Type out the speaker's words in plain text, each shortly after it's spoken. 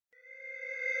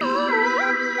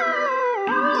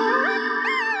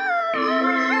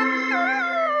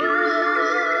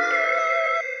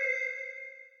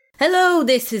So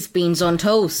this is Beans on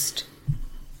Toast.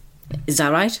 Is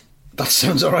that right? That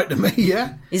sounds all right to me,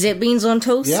 yeah. Is it Beans on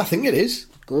Toast? Yeah, I think it is.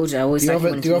 Good, I always Do you like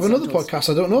have, when do you it's have Beans another on Toast.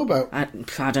 podcast I don't know about?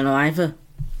 I don't know either.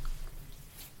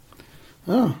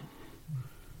 Oh.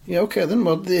 Yeah, okay then.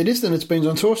 Well, it is then. It's Beans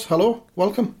on Toast. Hello,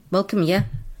 welcome. Welcome, yeah.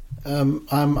 I'm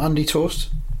Andy Toast.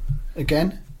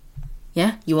 Again.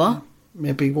 Yeah, you are?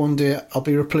 Maybe one day I'll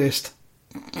be replaced.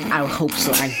 I hope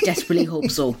so. I desperately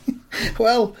hope so.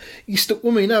 Well, you stuck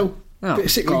with me now. Oh,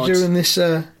 Basically, God. during this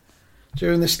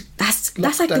That's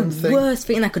like the lockdown thing. worst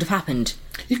thing that could have happened.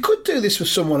 You could do this with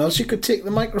someone else. You could take the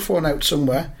microphone out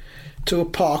somewhere to a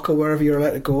park or wherever you're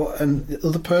allowed to go, and the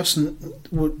other person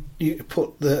you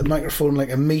put the microphone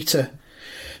like a metre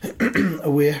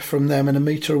away from them and a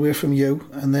metre away from you,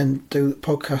 and then do the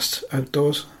podcast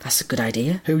outdoors. That's a good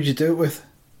idea. Who would you do it with?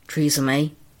 Theresa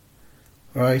May.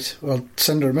 Right. Well,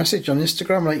 send her a message on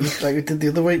Instagram like we did the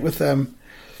other week with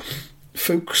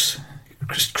Fuchs.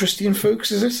 Christian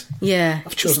Fuchs, is it? Yeah.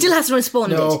 I've chosen Still hasn't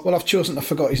responded. No, well, I've chosen to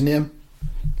forget his name.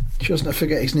 Chosen to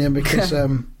forget his name because I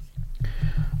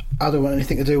don't want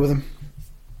anything to do with him.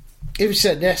 If he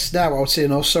said yes now, I would say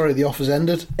no. Sorry, the offer's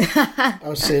ended. I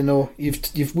would say no.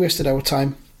 You've wasted our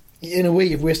time. In a way,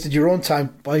 you've wasted your own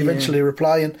time by eventually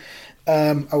replying.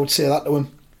 I would say that to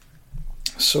him.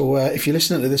 So if you're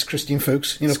listening to this, Christian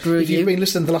Fuchs, if you've been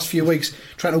listening the last few weeks,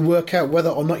 trying to work out whether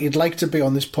or not you'd like to be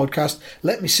on this podcast,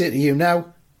 let me say to you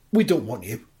now, we don't want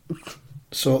you.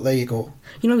 So there you go.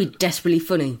 You know, it'd be desperately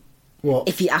funny. What?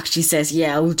 If he actually says,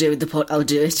 yeah, I'll do it, I'll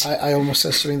do it. I almost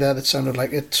said something there that sounded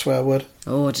like a swear word.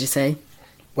 Oh, what did you say?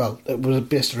 Well, it was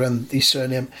based around his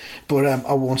surname, but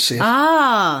I won't say it.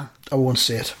 Ah, I won't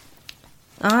say it.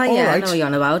 yeah, All I right. know what you're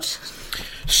on about.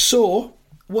 So,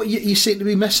 what you seem to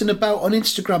be messing about on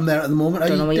Instagram there at the moment. Are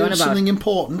Don't know you what you're doing on about. something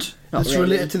important Not that's really.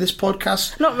 related to this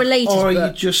podcast? Not related, Or are you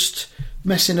but- just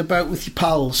messing about with your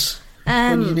pals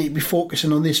when you need to be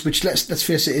focusing on this, which, let's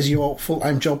face it, is your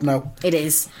full-time job now? It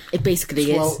is. It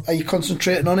basically is. Well, are you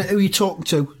concentrating on it? Who are you talking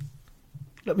to?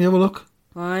 Let me have a look.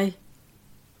 Why?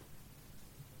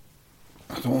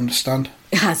 I don't understand.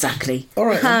 Exactly. All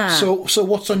right, then. So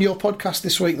what's on your podcast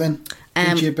this week then?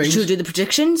 DJ Beans? Should we do the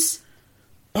predictions?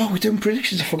 Oh, we're doing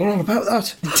predictions. I forgot all about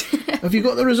that. Have you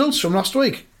got the results from last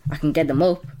week? I can get them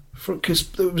up. Because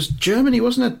it was Germany,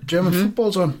 wasn't it? German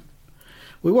football's on.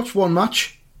 We watched one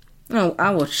match. No,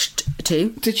 I watched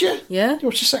 2. Did you? Yeah. You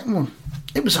watched the second one?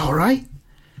 It was all right.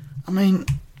 I mean,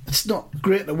 it's not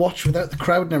great to watch without the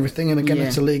crowd and everything. And again, Yeah.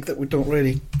 it's a league that we don't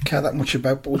really care that much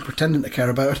about, but we're pretending to care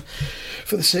about it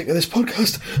for the sake of this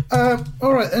podcast.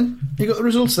 All right, then. You got the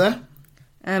results there?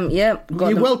 Yeah. got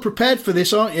You're them. well prepared for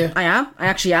this, aren't you? I am. I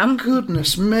actually am.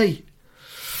 Goodness me.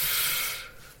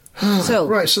 So,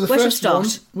 Right, so the where first should we one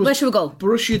start? was Where should we go?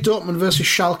 Borussia Dortmund versus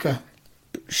Schalke.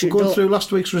 Should Going we- through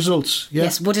last week's results. Yeah?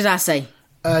 Yes, what did I say?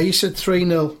 You said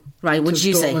 3-0. Right, what to did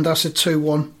you say? Dortmund. I said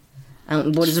 2-1.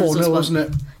 What is the 4-0, result? wasn't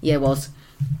it? Yeah, it was.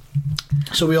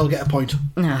 So we all get a point.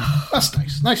 Oh, That's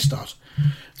nice. Nice start.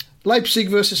 Leipzig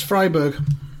versus Freiburg.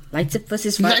 Leipzig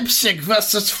versus Leipzig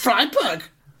versus Freiburg.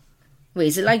 Wait,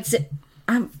 is it Leipzig?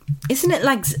 Isn't it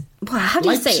Leipzig? How do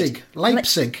you say it?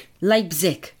 Leipzig.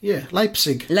 Leipzig. Yeah,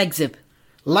 Leipzig. Leipzig.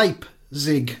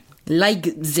 Leipzig.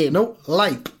 Leipzig. No,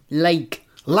 Leip. Like.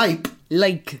 Leip.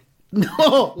 Like.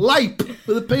 No, Leip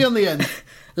with a P on the end.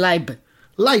 Leib.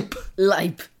 Leip.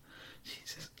 Leib.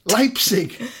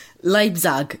 Leipzig.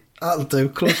 Leipzig. That'll do.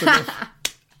 Close enough.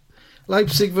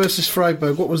 Leipzig versus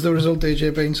Freiburg. What was the result,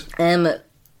 DJ Beans?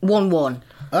 1-1.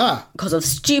 Ah, Because of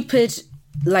stupid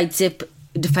Leipzig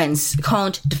defence.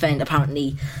 Can't defend,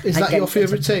 apparently. is that your against-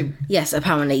 favourite team? Yes,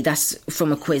 apparently. That's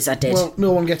from a quiz I did. Well,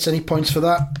 no one gets any points for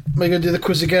that. We're going to do the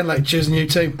quiz again, like choose a new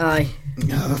team. Aye.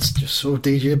 Yeah, that's just so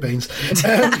DJ Beans.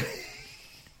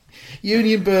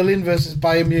 Union Berlin versus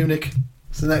Bayern Munich.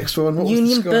 It's the next one. What was the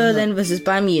Union score on Berlin versus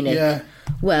Bayern Munich. Yeah.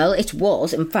 Well, it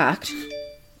was, in fact...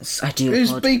 I do that?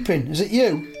 Who's apologise. beeping? Is it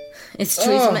you? It's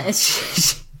Theresa Oh. May.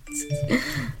 It's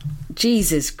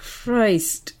Jesus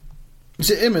Christ. Is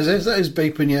it him, is it? Is that who's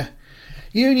beeping you?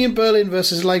 Union Berlin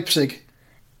versus Leipzig.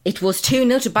 It was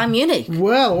 2-0 to Bayern Munich.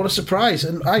 Well, what a surprise.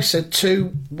 And I said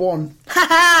 2-1. Ha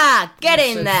ha! Get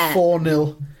in Said there.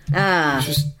 4-0. Ah.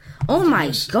 Just Oh my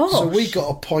goodness. gosh. So we got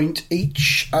a point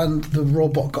each, and the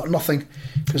robot got nothing.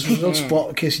 Because the result spot,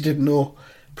 in case you didn't know,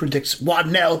 predicts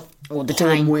 1-0 All the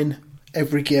home time. win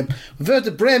every game.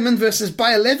 Werder Bremen versus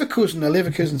Bayer Leverkusen. Now,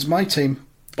 Leverkusen's my team.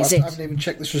 But Is I it? haven't even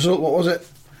checked this result. What was it?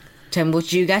 Tim, what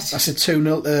did you get? I said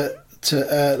 2-0 to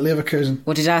Leverkusen.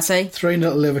 What did I say? 3-0 to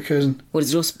Leverkusen. What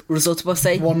did the result supposed to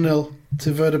say? 1-0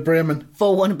 to Werder Bremen.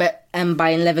 4-1 Bayern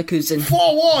Leverkusen.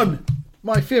 4-1!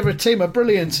 My favourite team are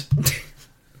brilliant.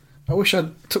 I wish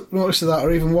I'd took notice of that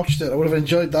or even watched it. I would have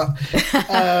enjoyed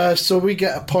that. So we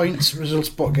get a point. Results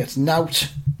Spot gets nout.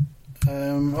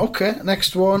 Okay,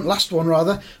 next one, last one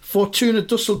rather. Fortuna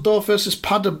Dusseldorf versus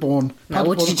Paderborn. Now,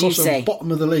 what did you say?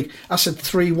 Bottom of the league. I said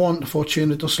 3-1 to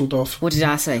Fortuna Dusseldorf. What did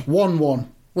I say? 1-1.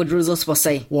 What did Results Spot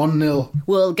say? 1-0.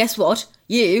 Well, guess what?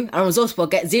 You and Results Spot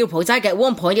get 0 points. I get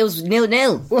 1 point. It was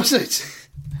 0-0. Was it?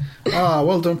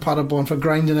 Well done, Paderborn, for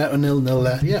grinding out a 0-0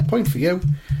 there. Yeah, point for you.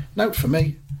 Note for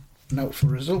me. Note for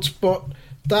Results Spot.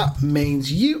 That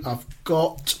means you've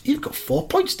got 4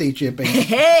 points, DJ B.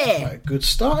 Hey! Quite a good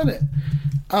start, isn't it?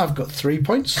 I've got 3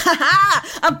 points.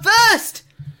 Ha! I'm first!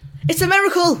 It's a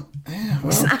miracle! Yeah, well,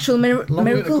 it's an actual long miracle.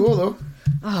 way to go, though.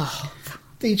 Oh.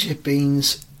 DJ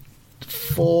Beans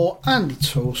 4, Andy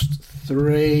Toast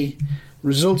 3,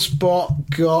 Results Spot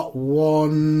got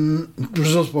 1.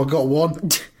 Results Spot got 1.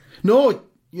 No,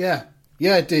 yeah,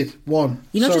 it did 1.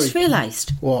 You know, Sorry. just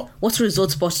realised. What? What's the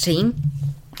Results Spot team?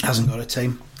 Hasn't got a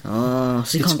team. Oh,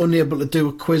 so you It's can't... unable to do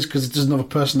a quiz because it doesn't have a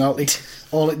personality.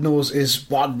 All it knows is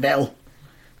 1-0.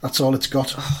 That's all it's got.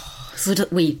 So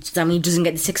wait, does that mean it doesn't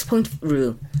get the 6 point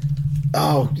rule?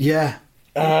 Oh, yeah.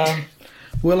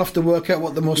 We'll have to work out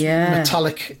what the most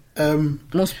metallic...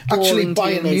 most actually, boring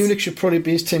Bayern team is. Munich should probably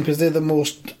be his team because they're the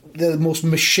most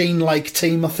machine-like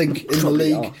team, I think, in the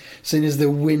league, are. seeing as they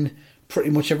win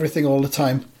pretty much everything all the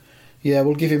time. Yeah,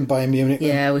 we'll give him Bayern Munich then.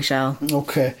 Yeah, we shall.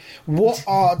 Okay. What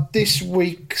are this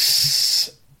week's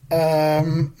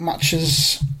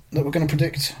matches that we're going to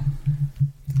predict?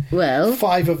 Well,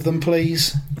 5 of them,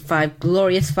 please. 5,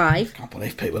 glorious 5. Can't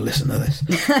believe people listen to this.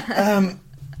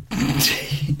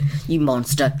 You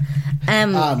monster. I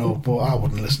know, but I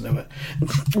wouldn't listen to it.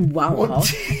 Wow.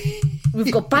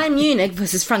 We've got Bayern Munich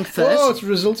versus Frankfurt. Oh, it's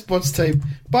Results Spot's team.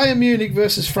 Bayern Munich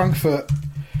versus Frankfurt.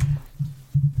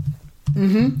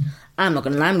 I'm not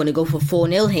going to lie, I'm going to go for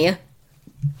 4-0 here.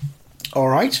 All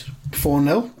right,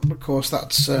 4-0. Of course,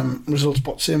 that's Results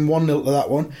Spot's team. 1-0 to that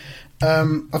one.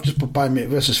 I've just put Bayern Munich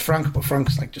versus Frank, but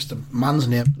Frank's like just a man's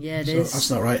name. Yeah, it so is.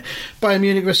 That's not right. Bayern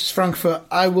Munich versus Frankfurt.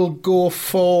 I will go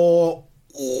for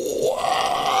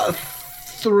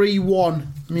 3-1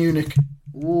 Munich.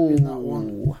 Ooh. In that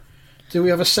one. Do we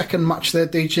have a second match there,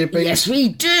 DJ B? Yes, we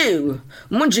do.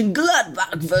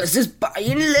 Mönchengladbach versus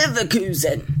Bayern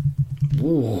Leverkusen.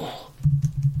 Ooh.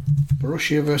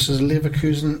 Borussia versus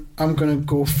Leverkusen. I'm going to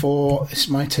go for... It's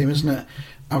my team, isn't it?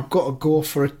 I've got to go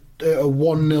for a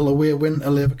 1-0 away win to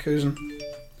Leverkusen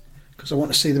because I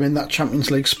want to see them in that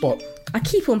Champions League spot. I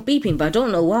keep on beeping, but I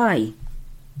don't know why.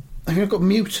 Have you got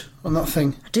mute on that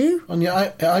thing? I do. On your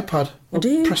iPad? I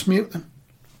do. Press mute then.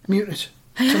 Mute it.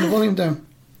 Turn the volume down.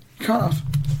 You can't have.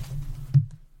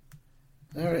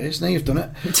 There it is. Now you've done it.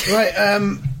 Right.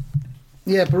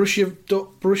 Yeah. Borussia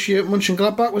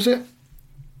Mönchengladbach, was it?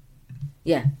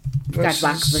 Yeah.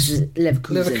 Gladbach versus Leverkusen.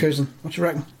 Leverkusen. What do you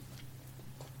reckon?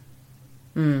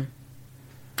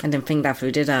 I didn't think that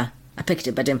through, did I? I picked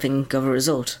it, but I didn't think of a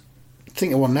result.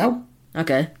 Think of one now.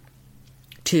 Okay.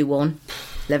 2-1.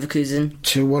 Leverkusen.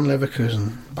 2-1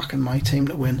 Leverkusen. Back in my team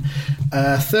to win.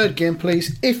 Third game,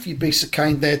 please. If you'd be so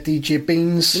kind there, DJ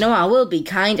Beans. You know, I will be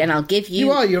kind and I'll give you...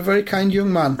 You are. You're a very kind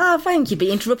young man. Oh, thank you, but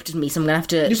you interrupted me, so I'm going to have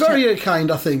to... You're very kind,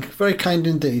 I think. Very kind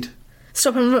indeed.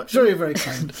 Stop and... Very, very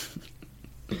kind.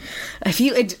 If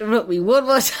you interrupt me one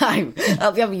more time,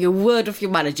 I'll be having a word with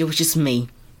your manager, which is me.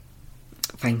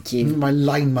 Thank you. My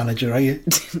line manager, are you?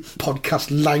 Podcast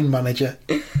line manager.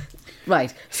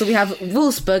 Right, so we have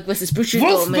Wolfsburg versus Borussia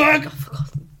Wolfsburg! Dortmund. Oh,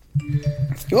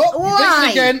 for God. Oh, Why?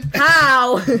 you did it again.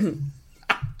 How?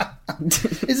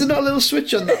 Is there not a little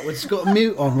switch on that? It's got a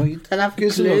mute on. Will you I'll have a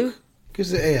give us a clue. look? Give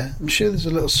us it here. I'm sure there's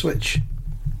a little switch.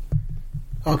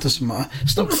 Oh, it doesn't matter.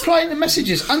 Stop replying to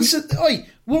messages. Answer. Oi,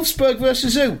 Wolfsburg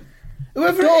versus who?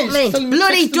 Whoever it is. Tell Dortmund. them to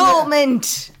Bloody text them later.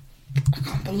 Dortmund. I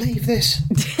can't believe this.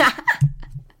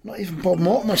 Not even Bob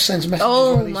Mortimer sends messages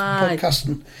Oh, while he's my.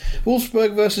 podcasting.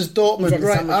 Wolfsburg versus He's Dortmund. had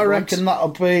Right, so much I reckon that'll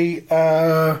be...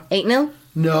 8-0?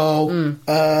 no.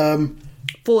 4-0.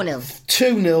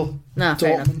 2-0 No,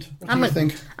 fair enough. Dortmund. What do you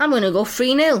think? I'm going to go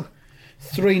 3-0.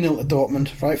 3-0 to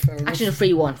Dortmund. Right, fair enough.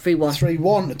 Actually, no, 3-1. 3-1.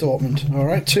 3-1 to Dortmund. All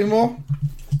right, 2 more?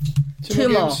 Two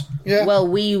more. games? Yeah. Well,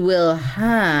 we will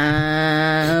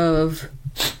have...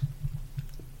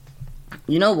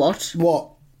 You know what? What?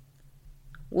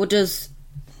 What's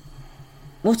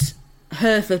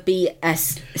Hertha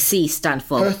BSC stand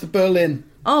for? Hertha Berlin.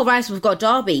 Oh, right, so we've got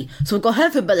Derby. So we've got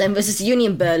Hertha Berlin versus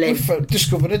Union Berlin. We've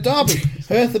discovered a derby.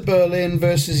 Hertha Berlin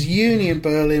versus Union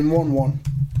Berlin 1-1.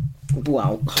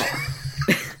 Wow.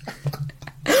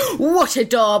 What a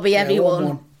derby,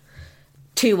 everyone.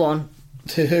 2-1.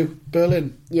 To who?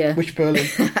 Berlin? Yeah. Which Berlin?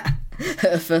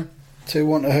 Hertha.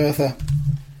 2-1 to Hertha.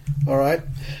 All right.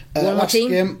 One more Last team?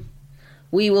 game.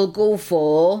 We will go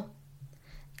for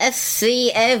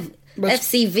FCV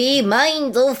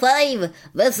Mind 05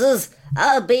 versus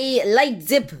RB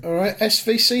Leipzig. All right.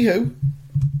 SVC who?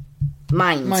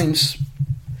 Mind. Mainz.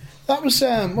 That was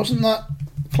wasn't that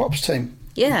Klopp's team?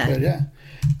 Yeah. Okay, yeah.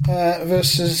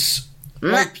 Versus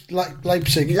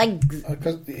Leipzig.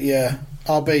 Yeah.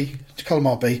 RB. To call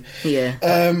them RB. Yeah.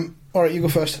 All right. You go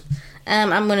first.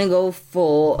 I'm going to go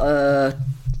for a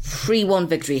 3-1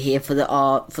 victory here for the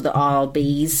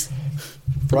RBs.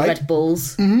 For Right. the Red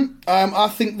Bulls. I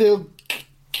think they'll.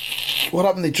 What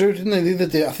happened? They drew, didn't they, the other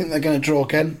day? I think they're going to draw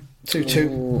again.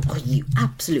 2-2. Oh, you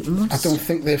absolute monster. I don't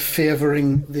think they're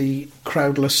favouring the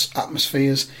crowdless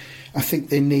atmospheres. I think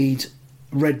they need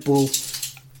Red Bull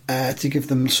to give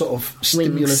them sort of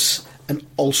stimulus and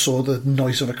also the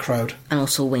noise of a crowd. And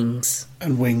also wings.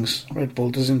 And wings. Red Bull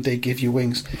does indeed give you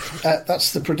wings.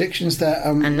 That's the predictions there.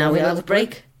 And now we'll have a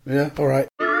break. Yeah, all right.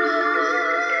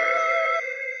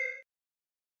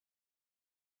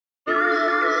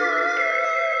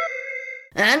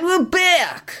 And we're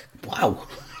back! Wow.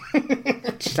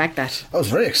 Just like that. That was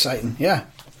very exciting, yeah.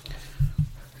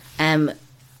 I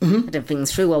don't think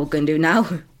it's true what we're going to do now.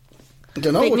 I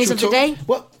don't know. Fake what news you of the talk- day?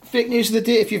 What? Fake news of the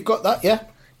day, if you've got that, yeah?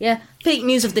 Yeah, fake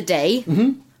news of the day.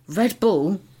 Red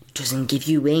Bull doesn't give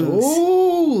you wings.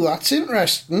 Oh, that's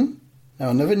interesting.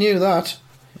 I never knew that.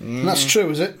 And that's true,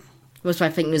 is it? What's my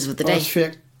fake news of the Oh, day? that's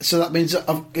fake. So that means that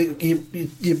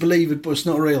you believe it, but it's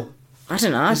not real. I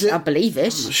don't know. Is it? I believe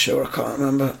it. I'm not sure, I can't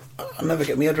remember. I never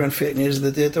get my head around fake news of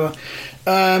the day, do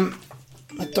I?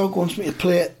 My dog wants me to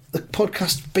play it. The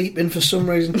podcast beeping for some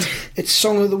reason. It's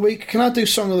Song of the Week. Can I do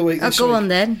Song of the Week I'll this go week? on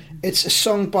then. It's a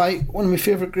song by one of my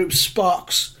favourite groups,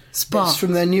 Sparks. Sparks. It's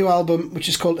from their new album, which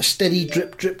is called A Steady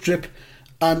Drip, Drip, Drip.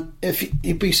 And if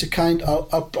you'd be so kind, I'll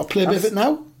play a bit of it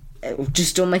now.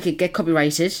 Just don't make it get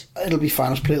copyrighted. It'll be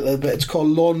fine, I'll play it a little bit. It's called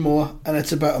Lawnmower, and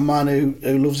it's about a man who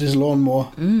loves his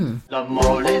lawnmower. The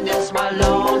morning it's my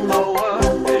lawnmower,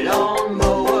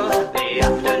 lawnmower. The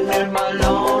afternoon my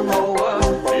lawnmower,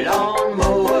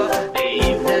 lawnmower. The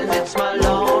evening it's my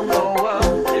lawnmower,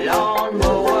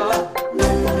 lawnmower.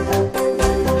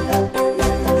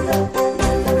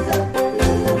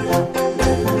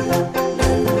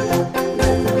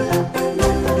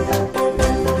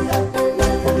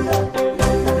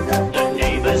 The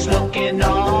neighbors looking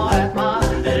all at my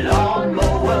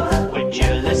lawnmower with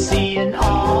jealousy and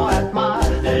awe at my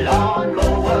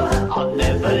lawnmower. I'll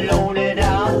never loan it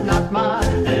out, not my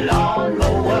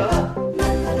lawnmower.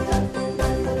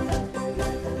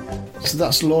 So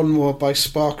that's Lawnmower by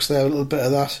Sparks there, a little bit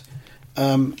of that.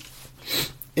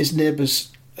 His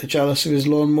neighbours are jealous of his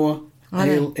lawnmower. Are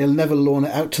they? He'll never loan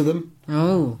it out to them.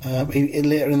 Oh.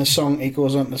 Later in the song, he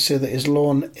goes on to say that his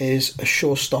lawn is a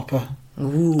showstopper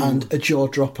and a jaw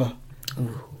dropper.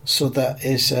 So that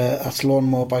is that's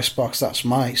Lawnmower by Sparks. That's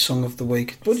my song of the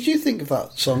week. What did you think of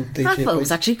that song, DJ? I thought it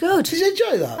was actually good. Did you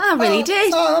enjoy that? I really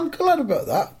did. Oh, I'm glad about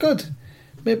that. Good.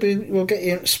 Maybe we'll get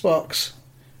you into Sparks.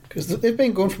 Because they've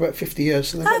been going for about 50 years.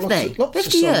 So they've Have got they? lots 50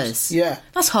 of songs. years? Yeah.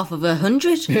 That's half of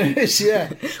 100. It's,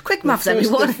 yeah. Quick maths, Their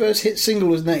everyone. first hit single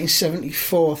was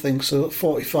 1974, I think, so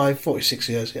 46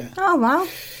 years, yeah. Oh, wow.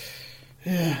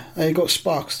 Yeah, there you got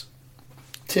Sparks.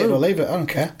 Take it or leave it, I don't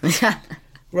care.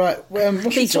 Right, what should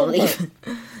we Please don't talk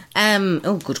about?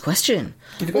 leave. Good question.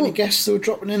 Have you got any guests who are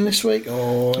dropping in this week,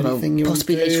 or anything you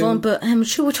Possibly want to later do? on, but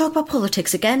should we talk about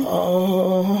politics again?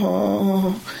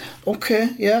 Oh,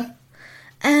 okay, yeah.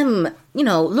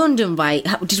 London riot.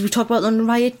 Did we talk about London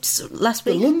riots last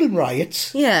The week? London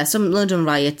riots. Yeah, some London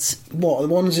riots. What, the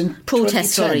ones in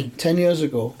Protest, 2010, sorry. 10 years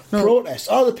ago? No. Protest.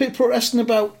 Oh, the people protesting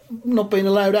about not being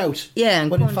allowed out. Yeah, and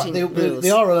when in fact quarantine they rules.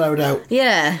 are allowed out.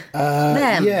 Yeah.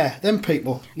 them. Yeah, them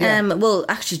people. Yeah. Well,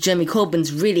 actually, Jeremy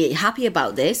Corbyn's really happy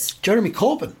about this. Jeremy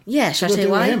Corbyn. Yeah, shall I What tell you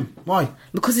do with why? him? Why?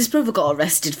 Because his brother got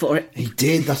arrested for it. He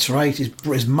did, that's right.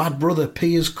 His mad brother,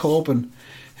 Piers Corbyn,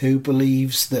 who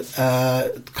believes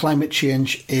that climate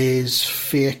change is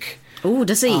fake. Oh,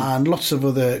 does he? And lots of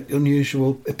other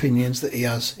unusual opinions that he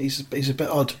has. He's a bit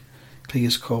odd,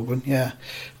 Piers Corbyn, yeah.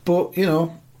 But,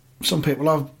 some people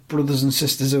have brothers and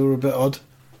sisters who are a bit odd.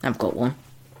 I've got one.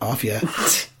 Half, yeah.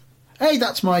 Hey,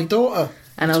 that's my daughter.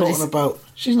 I know talking this- about.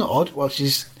 She's not odd. Well,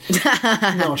 she's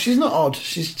no, she's not odd.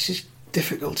 She's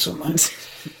difficult sometimes.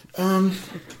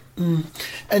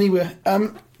 Anyway,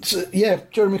 so, yeah,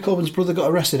 Jeremy Corbyn's brother got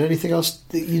arrested. Anything else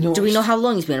that you know? Do we know how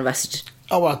long he's been arrested?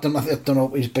 Oh, well, I don't know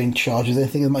if he's been charged with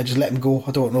anything. They might just let him go.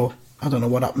 I don't know. I don't know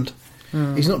what happened.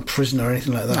 He's not in prison or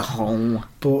anything like that. Oh.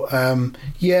 But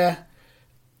yeah,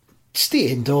 stay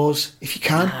indoors if you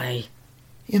can. Aye.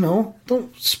 You know,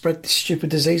 don't spread this stupid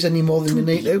disease any more than you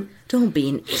need to. Don't be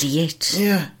an idiot.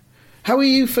 Yeah. How are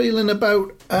you feeling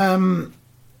about... I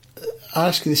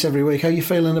ask you this every week. How are you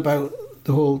feeling about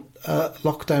the whole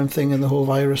lockdown thing and the whole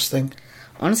virus thing?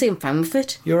 Honestly, I'm fine with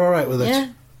it. You're all right with it?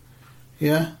 Yeah.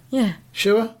 Yeah? Yeah.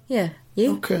 Sure? Yeah.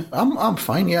 You? Okay. I'm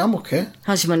fine, yeah, I'm okay.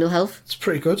 How's your mental health? It's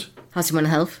pretty good. How's your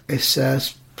mental health? It's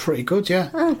pretty good, yeah.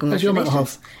 Oh, How's your mental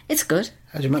health? It's good.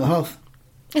 How's your mental health?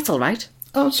 It's all right.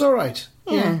 Oh, it's all right.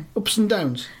 Yeah. Ups and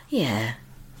downs. Yeah.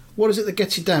 What is it that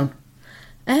gets you down?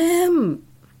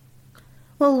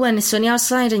 Well, when it's sunny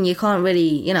outside and you can't really,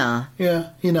 Yeah,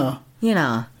 you know.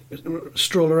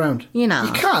 Stroll around. You know.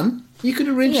 You can. You could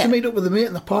arrange Yeah. to meet up with a mate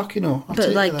in the park, you know. I'll But,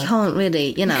 take like, you you there. can't really,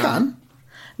 You can.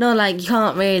 No, like, you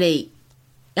can't really...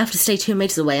 You have to stay 2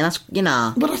 metres away, and that's,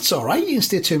 But that's all right. You can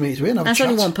stay 2 metres away and have That's a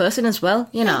chat. only one person as well,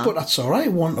 Yeah, but that's all right.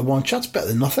 One-to-one chat's better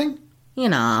than nothing. You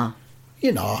know.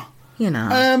 You know.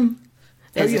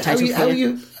 There's a title for how are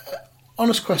you. you...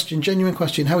 Honest question, genuine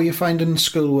question. How are you finding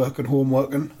schoolwork and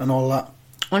homework and all that?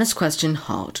 Honest question,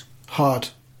 hard. Hard.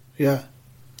 Yeah.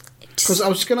 Because I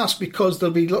was going to ask, because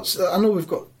there'll be lots... I know we've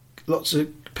got lots of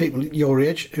people your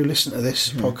age who listen to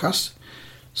this podcast.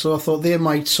 So I thought they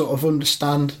might sort of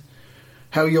understand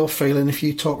how you're feeling if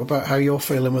you talk about how you're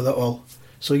feeling with it all.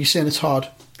 So you're saying it's hard?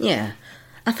 Yeah.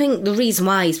 I think the reason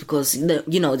why is because,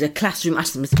 the classroom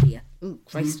atmosphere... Oh,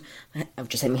 Christ. I've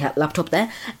just had my laptop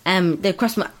there. The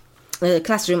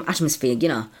classroom atmosphere,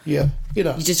 Yeah. You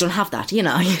know. You just don't have that,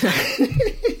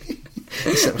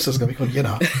 Except myself's going to be called,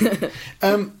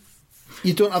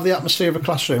 you don't have the atmosphere of a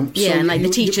classroom. Yeah, so and the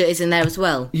teacher is in there as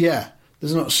well. Yeah.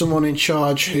 There's not someone in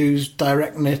charge who's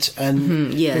directing it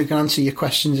and yeah. who can answer your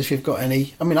questions if you've got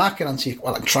any. I mean, I can answer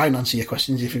I can try and answer your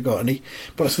questions if you've got any,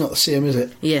 but it's not the same, is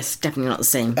it? Yes, definitely not the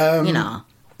same. Have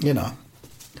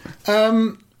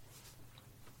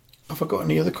I got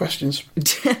any other questions?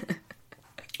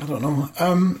 I don't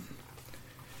know.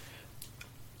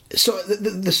 So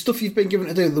the stuff you've been given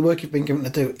to do, the work you've been given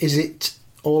to do, is it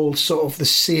all sort of the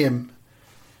same?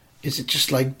 Is it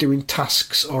just like doing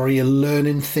tasks, or are you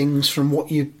learning things from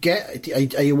what you get?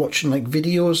 Are you watching like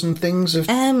videos and things of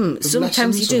sometimes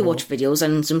lessons, you do or? watch videos,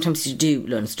 and sometimes you do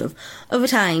learn stuff. Other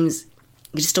times,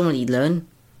 you just don't really learn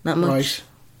that much.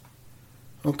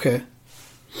 Right. Okay.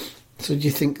 So do you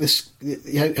think this?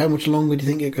 How much longer do you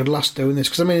think it could last doing this?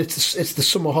 Because I mean, it's the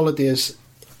summer holidays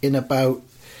in about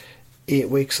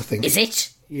 8 weeks, I think. Is it?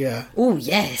 Yeah. Oh,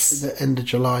 yes. The end of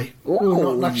July.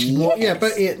 Oh, not actually. yes. Yeah,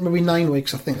 about 8, maybe 9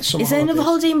 weeks, I think. The summer Is there another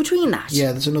holidays. holiday in between that?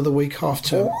 Yeah, there's another week, half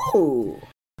term. Oh.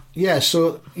 Yeah,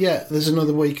 so, there's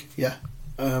another week, yeah.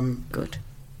 Good.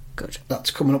 That's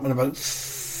coming up in about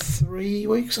 3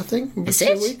 weeks, I think. Maybe Is 2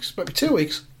 it? weeks. Maybe 2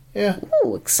 weeks. Yeah.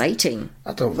 Oh, exciting.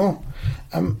 I don't know.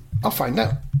 I'll find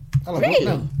out. I'll have a Really?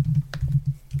 look now.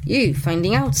 You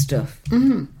finding out stuff?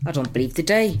 Mm-hmm. I don't believe the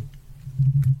day.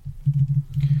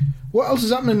 What else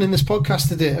is happening in this podcast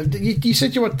today? You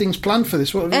said you had things planned for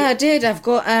this. What have you... I did. I've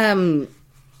got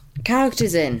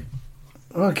characters in.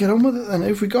 Well, get on with it then. Who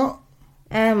have we got?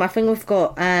 I think we've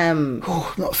got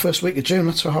Oh, not the first week of June.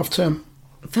 That's for half term.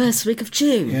 first week of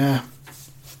June. Yeah,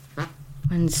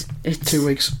 And it's 2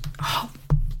 weeks. Oh,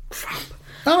 crap.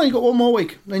 Oh, no, you got one more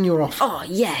week. Then you're off. Oh,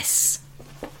 yes.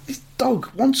 This dog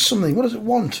wants something. What does it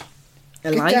want?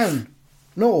 A Get life? down.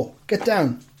 No, get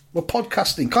down. We're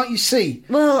podcasting. Can't you see?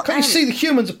 Well, can't you see the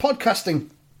humans are podcasting?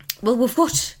 Well, we've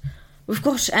got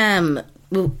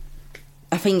well,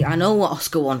 I think I know what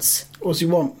Oscar wants. What does he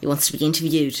want? He wants to be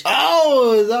interviewed.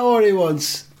 Oh, is that what he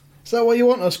wants? Is that what you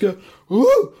want, Oscar?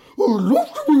 Oh, I'd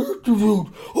love to be interviewed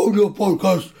on your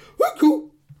podcast. Thank you.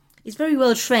 He's very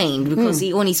well trained because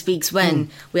he only speaks when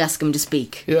we ask him to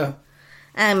speak. Yeah.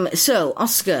 So,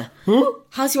 Oscar,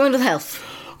 how's your mental health?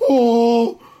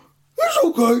 Oh, it's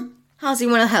okay. How's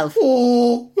your mental health?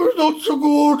 Oh, it's not so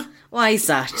good. Why is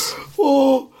that?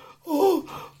 Oh,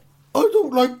 I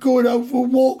don't like going out for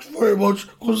walks very much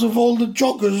because of all the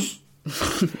joggers.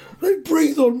 They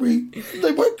breathe on me.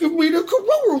 They might give me the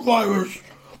coronavirus.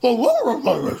 The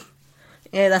coronavirus.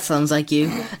 Yeah, that sounds like you.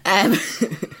 Is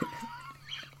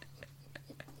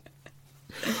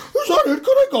that it? Can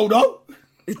I go now?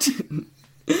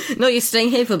 No, you're staying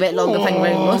here for a bit longer. Thank you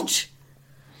very much.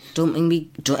 Don't make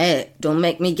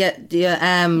me get the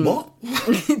What?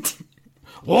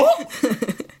 What?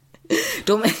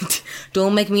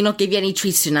 Don't make me not give you any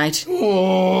treats tonight.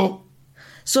 Oh,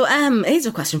 So, here's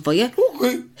a question for you.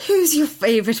 okay. Who's your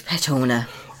favourite pet owner?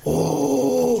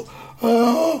 Oh,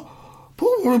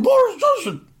 probably Boris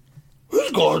Johnson.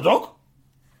 He's got a dog.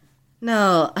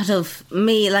 No, out of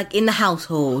me, like in the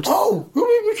household. Oh, you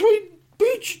mean between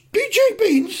BJ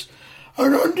Beans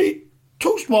and Andy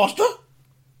Toastmaster?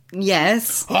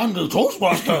 Yes. I'm the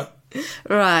Toastmaster.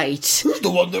 Right. He's the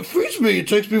one that feeds me and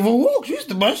takes me for walks. He's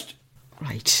the best.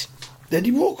 Right.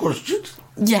 Any more questions?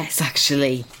 Yes,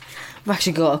 actually. We've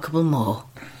actually got a couple more.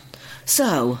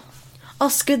 So,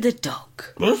 Oscar the dog.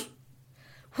 Yes?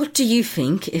 What do you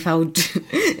think if I would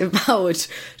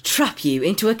trap you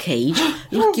into a cage,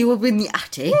 lock you up in the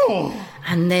attic,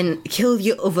 and then kill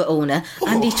your other owner,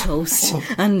 Andy Toast,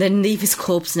 and then leave his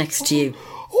corpse next to you?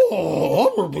 Oh,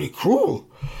 that would be cruel.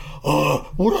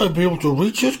 Would I be able to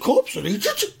reach his corpse and eat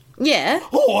it? Yeah.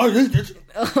 Oh, I'd eat it.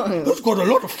 It's got a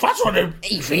lot of fat on him.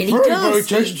 He really very, does.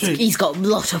 Very tasty. He's got a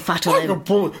lot of fat on him.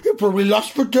 He'll probably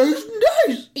last for days and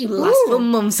days. He'll last for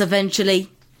months eventually.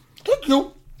 Thank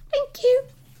you. Thank you.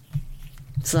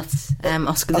 So that's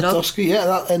Oscar the That's dog. Oscar, yeah,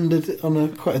 that ended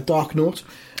on quite a dark note.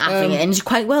 I think it ended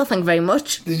quite well, thank you very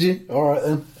much. Did you? Alright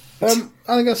then.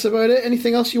 I think that's about it.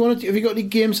 Anything else you want to do? Have you got any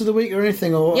games of the week or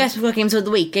anything? Or Yes, we've got Games of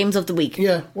the Week. Games of the Week.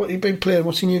 Yeah, what have you been playing?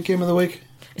 What's your new game of the week?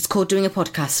 It's called Doing a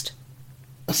Podcast.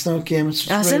 That's not a game, it's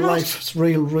Is it real not? life. It's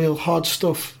real hard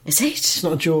stuff. Is It's it?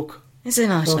 not a joke. Is it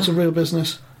not? No, it's a real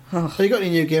business. Oh. Have you got any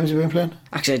new games you've been playing?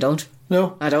 Actually, I don't.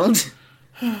 No? I don't.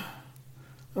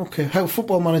 Okay. How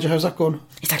Football Manager, how's that going?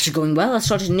 It's actually going well. I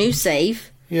started a new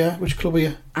save. Yeah, which club are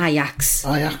you? Ajax.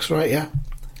 Ajax, right, yeah.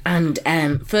 And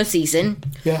first season,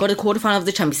 Yeah. got a quarter-final of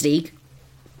the Champions League.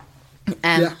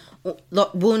 Yeah.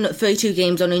 Won 32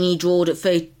 games and only drawed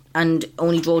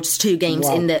 2 games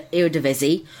Wow. in the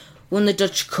Eredivisie. Won the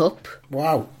Dutch Cup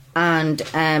Wow. and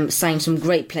signed some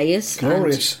great players.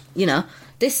 Glorious. And,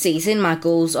 this season my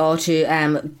goals are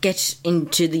to get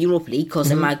into the Europa League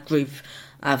because in my group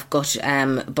I've got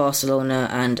Barcelona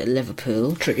and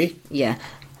Liverpool. Tricky. Yeah,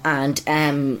 and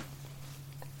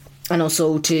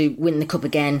also to win the cup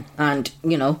again, and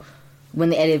win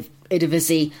the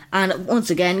Eredivisie, and once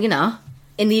again,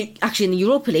 in the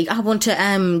Europa League, I want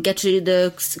to get to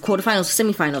the quarterfinals,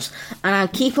 semi-finals, and I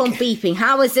keep on beeping.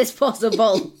 How is this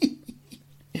possible?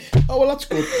 Oh, well, that's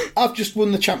good. I've just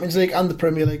won the Champions League and the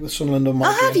Premier League with Sunderland on my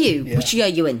Oh, have game. you? Yeah. Which year are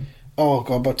you in? Oh,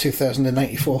 God, about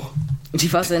 2094.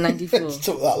 2094. It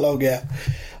took that long, yeah.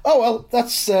 Oh, well,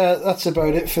 that's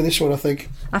about it for this one, I think.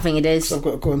 I think it is. So I've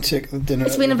got to go and take the dinner.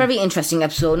 It's been a very interesting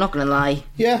episode, not going to lie.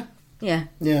 Yeah, Yeah.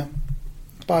 yeah.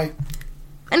 Bye.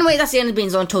 Anyway, that's the end of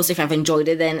Beans on Toast. If you've enjoyed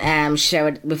it, then share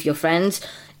it with your friends.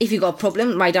 If you've got a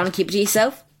problem, write down and keep it to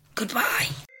yourself. Goodbye.